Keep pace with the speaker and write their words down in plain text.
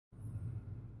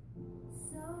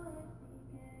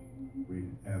We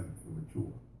haven't for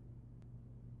mature.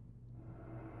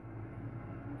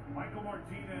 Michael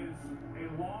Martinez,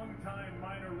 a longtime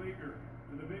minor leaguer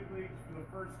to the big leagues for the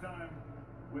first time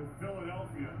with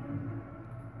Philadelphia.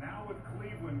 Now with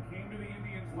Cleveland, came to the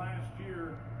Indians last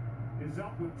year, is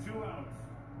up with 2 outs.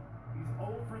 He's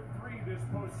 0 for 3 this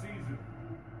postseason.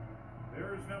 There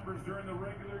are his numbers during the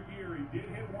regular year. He did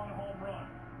hit 1 home run.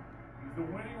 He's the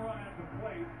winning run at the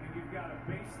plate, and you've got a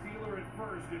base stealer at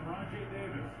first in Rajai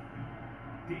Davis.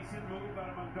 Decent move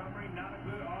out of Montgomery, not a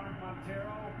good arm,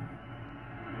 Montero.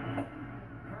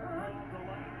 Curveball to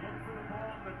left, look for the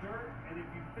ball in the dirt, and if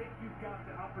you think you've got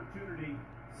the opportunity,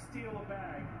 steal a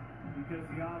bag, because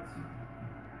the odds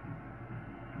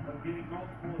of getting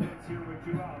multiple hits here with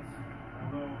 2 outs,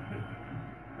 although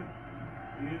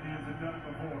the Indians have done it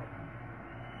before.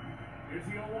 Here's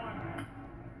the 0-1.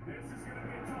 This is going to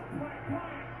be a tough play.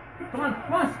 Bryant. Come on,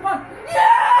 come on, come on.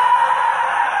 Yeah!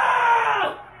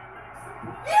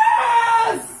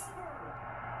 Yes!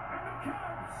 And the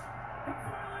Cubs have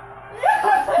finally won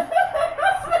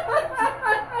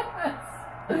it.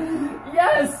 Yes!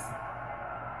 Yes!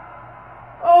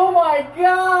 Oh my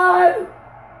God!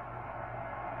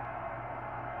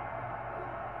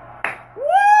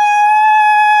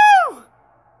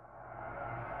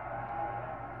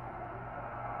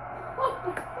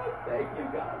 Thank you,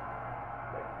 God.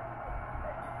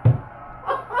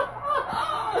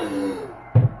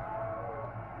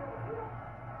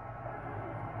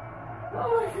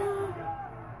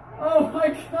 Oh my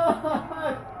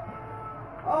God.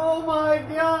 Oh my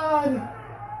God.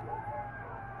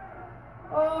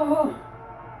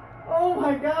 Oh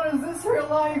my God, is this real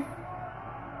life?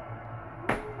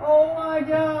 Oh my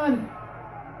God.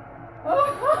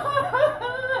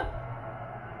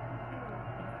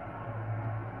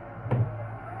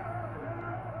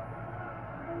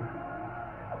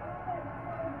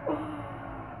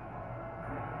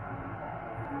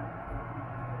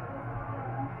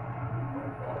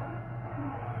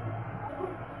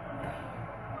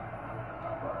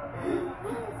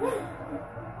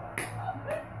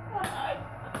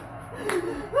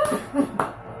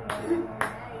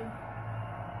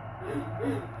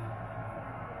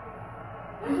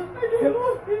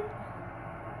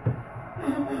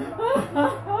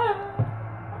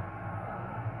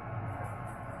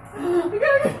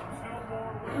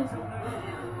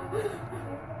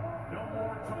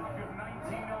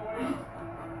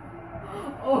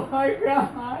 Oh my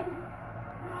God!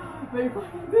 They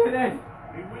fucking did it!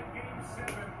 They win Game 7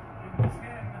 in 10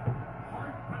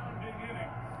 heart-pounding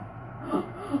innings.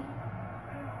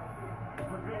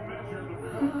 For good measure, the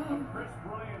foot of Chris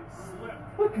Bryant slipped.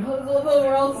 Because of the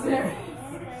World Series.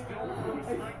 But he still threw a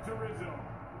strike to Rizzo.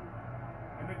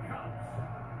 And the Cubs,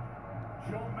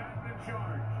 Joe Maddon in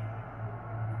charge,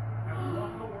 have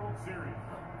won the World Series.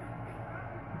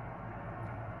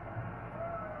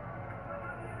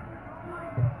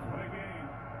 What a game.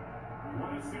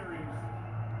 What a series.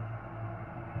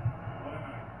 What a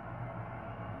night.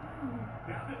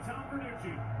 Down to Tom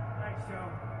Verducci. Thanks,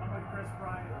 Joe. I'm with Chris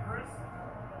Bryant. Chris,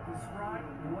 describe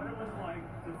what it was like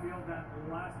to field that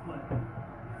last play.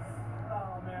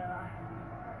 Oh man,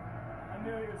 I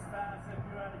knew he was fast. I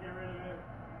knew I had to get rid of it.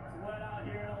 It's wet out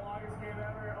here, the longest game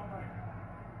ever. Oh my,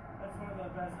 that's one of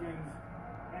the best games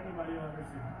anybody will ever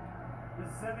see. The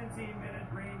 17-minute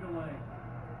rain delay.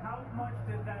 How much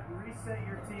did that reset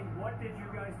your team? What did you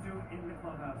guys do in the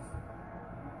clubhouse?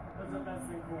 That was the best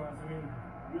thing for us. I mean,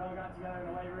 we all got together in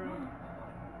the weight room.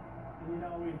 And, you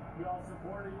know, we all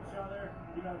supported each other.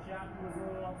 You know, Chappie was a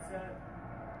little upset.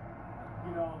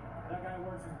 You know, that guy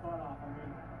works his butt off. I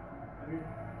mean,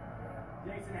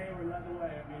 Jason Hayward led the way.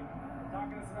 I mean,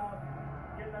 talking us up,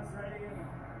 getting us ready, and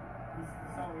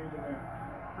that's how we did there.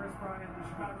 Chris Bryant, the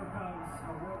Chicago Cubs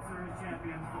are World Series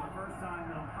champions for the first time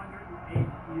in 108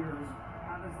 years.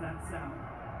 How does that sound?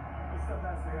 It's the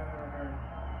best thing I've ever heard.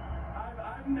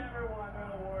 I've never won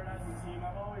an award as a team.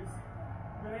 I've always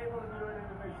been able to do it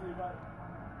individually, but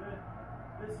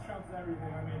this trumps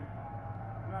everything. I mean,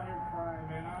 I'm out here crying,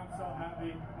 man. I'm so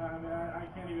happy. I mean, I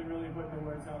can't even really put into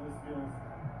words how this feels.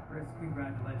 Chris,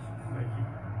 congratulations. Thank you.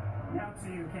 Now to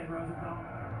you, Ken Rosenthal.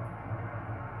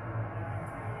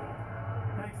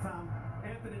 Thanks, Tom.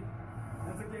 Anthony,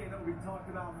 that's a game that we've talked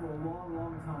about for a long,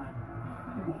 long time.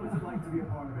 What was it like to be a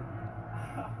part of it?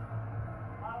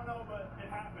 I don't know, but it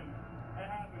happened. It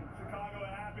happened. Chicago,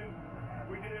 it happened.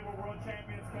 We did it. We're world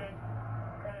champions, Ken.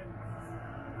 And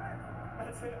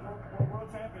that's it. We're world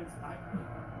champions. I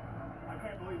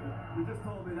can't believe it. You just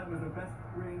told me that was the best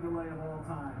rain delay of all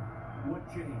time. What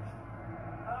changed?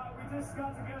 We just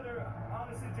got together.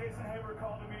 Honestly, Jason Hayward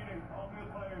called a meeting, all new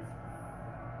players.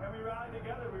 And we rallied band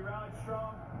together. We rallied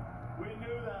strong. We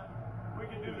knew that we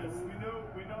could do this. We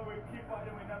know we'd keep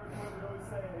fighting. We never quit. We always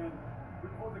say it. And we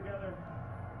pulled together,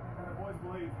 and the boys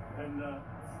believed, and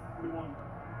we won.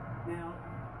 Now,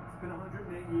 it's been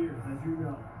 108 years, as you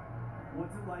know.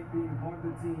 What's it like being part of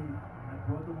the team that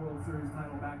brought the World Series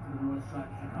title back to the north side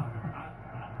of Chicago?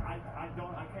 I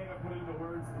can't even put it into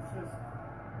words. It's just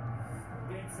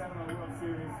Game 7 of the World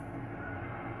Series.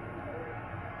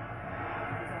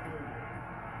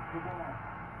 The ball.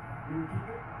 Do you keep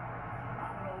it? I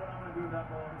don't know what I'm going to do with that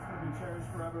ball. It's going to be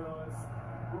cherished forever, though.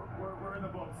 We're in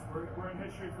the books. We're in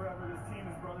history forever. This team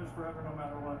is brothers forever, no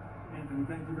matter what. Anthony,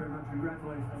 thank you very much.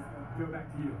 Congratulations. Joe,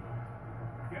 back to you.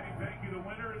 Kenny, thank you. The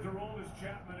winner is Aroldis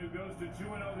Chapman, who goes to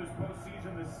 2-0 this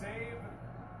postseason. The save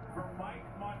for Mike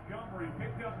Montgomery,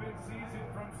 picked up in season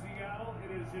from Seattle.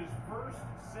 It is his first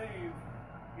save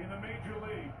in the major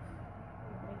leagues.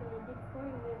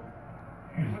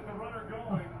 And with the runner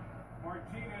going,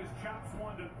 Martinez chops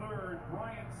one to third.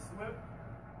 Bryant slipped.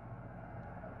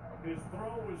 His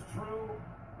throw was true.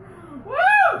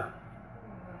 Woo!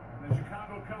 The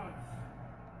Chicago Cubs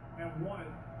have won it.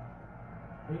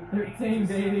 8-13,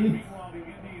 baby. Meanwhile, the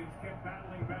Indians kept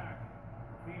battling back.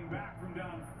 Came back from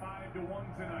down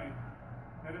 5-1 tonight.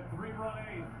 Had a 3-run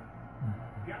eighth.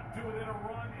 Got to within a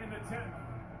run in the 10th.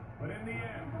 But in the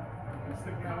end, it's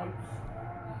the Cubs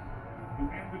who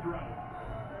end the drought.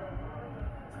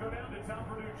 Let's go down to Tom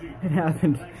Verducci. It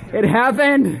happened. It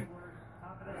happened!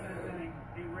 Top of the 10th inning,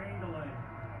 a rain delay.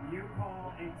 You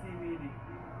call a team meeting.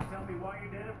 Tell me why you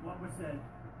did it, what was said.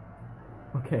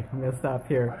 Okay, I'm gonna stop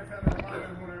here. I just had to remind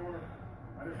them who they were.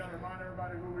 I just had to remind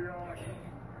everybody who we are.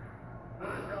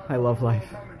 I love life.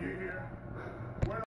 Come to get here.